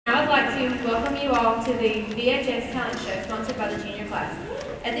to welcome you all to the VHS talent show sponsored by the junior class.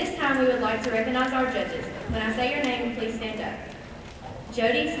 At this time, we would like to recognize our judges. When I say your name, please stand up.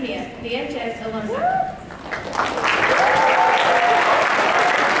 Jody Smith, VHS alumni.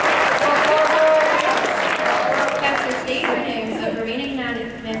 Pastor Steve Renew of Verbena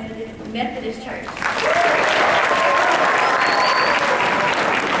United Methodist Church.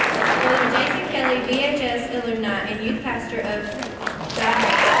 Brother Jason Kelly, VHS alumni and youth pastor of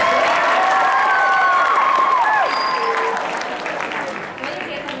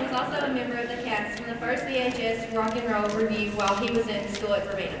first VHS rock and roll review while he was in school at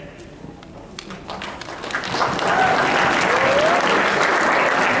Verbena.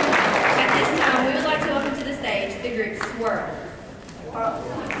 At this time, we would like to welcome to the stage the group Swirl.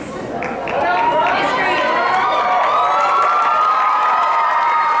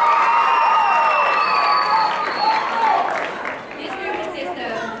 This group consists of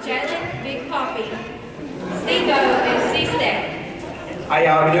Jalen, Big Pappi, Steve-O, and C-Stackz. How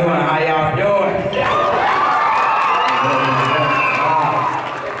y'all doing? How y'all doing?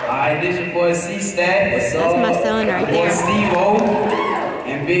 Alright, this your boy C-Stackz. What's up? That's my son right there. Boy Steve-O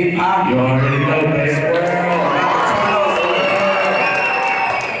and Big Pappi. You already know, baby. Swirl.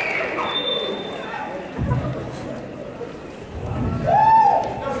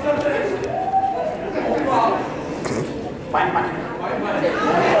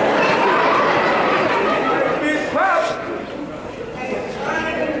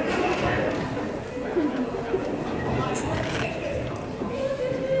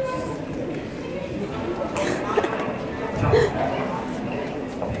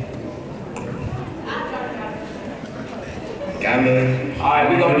 Alright,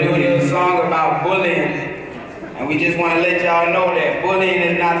 we're going to do a little song about bullying. And we just want to let y'all know that bullying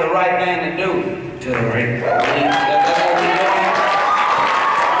is not the right thing to do. To the right. That's what we're doing.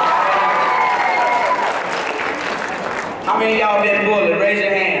 How many of y'all been bullied? Raise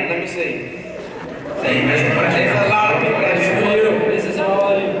your hand. Let me see. There's a lot of people that's bullied. This is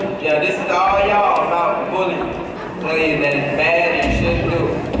all you. Yeah, this is all y'all about bullying. Tell you that it's bad and you shouldn't do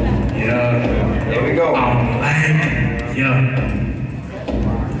it. Yeah. Here we go. Yeah.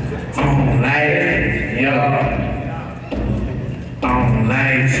 On life, yeah. On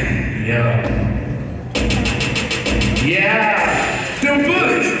life, yeah. Yeah. The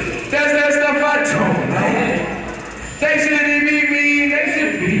bullets, that's that stuff I don't like. They shouldn't be mean, they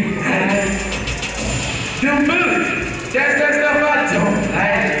should be nice. The bullets, that's that stuff I don't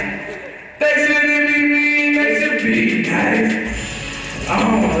like. They shouldn't be mean, they should be nice. I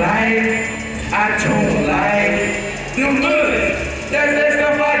don't like, I don't like. The bullets, that's that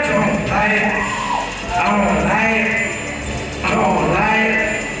stuff I don't like. I don't like.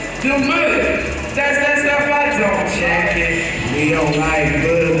 The bullets, that's that stuff I don't check it. We don't like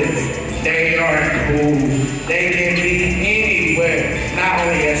bullets. They are cool. They can be anywhere, not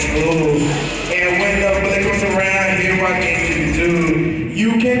only at school. And when the bullet comes around here, what can you do?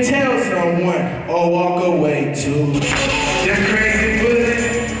 You can tell someone or walk away too. The crazy bullets,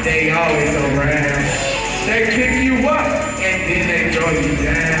 they always around. They pick you up, and then they throw you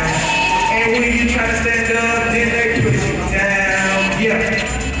down. And when you try to stand up, then they push you down. Yeah.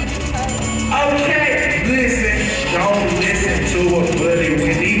 Okay, listen. Don't listen to a bully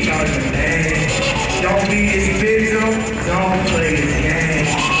when he calls your name. Don't be his victim. Don't play his game.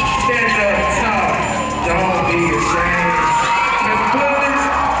 Stand up tall. Don't be ashamed. The bullets,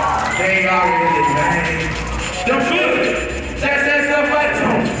 they are in the lane. The bullets, that's that stuff I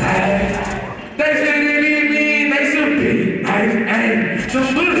don't like. They shouldn't be mean, they should be nice. The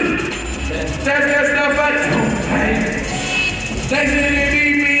bullets, that's that stuff I don't like. They shouldn't be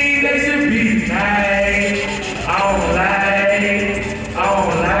mean, they should be nice. I don't like.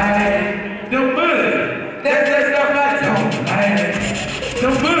 The bullets, that's that stuff I don't like. The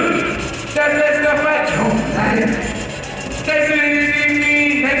bullets, that's that stuff I don't like. They shouldn't be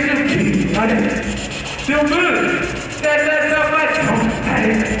mean, they should be nice. The bullets.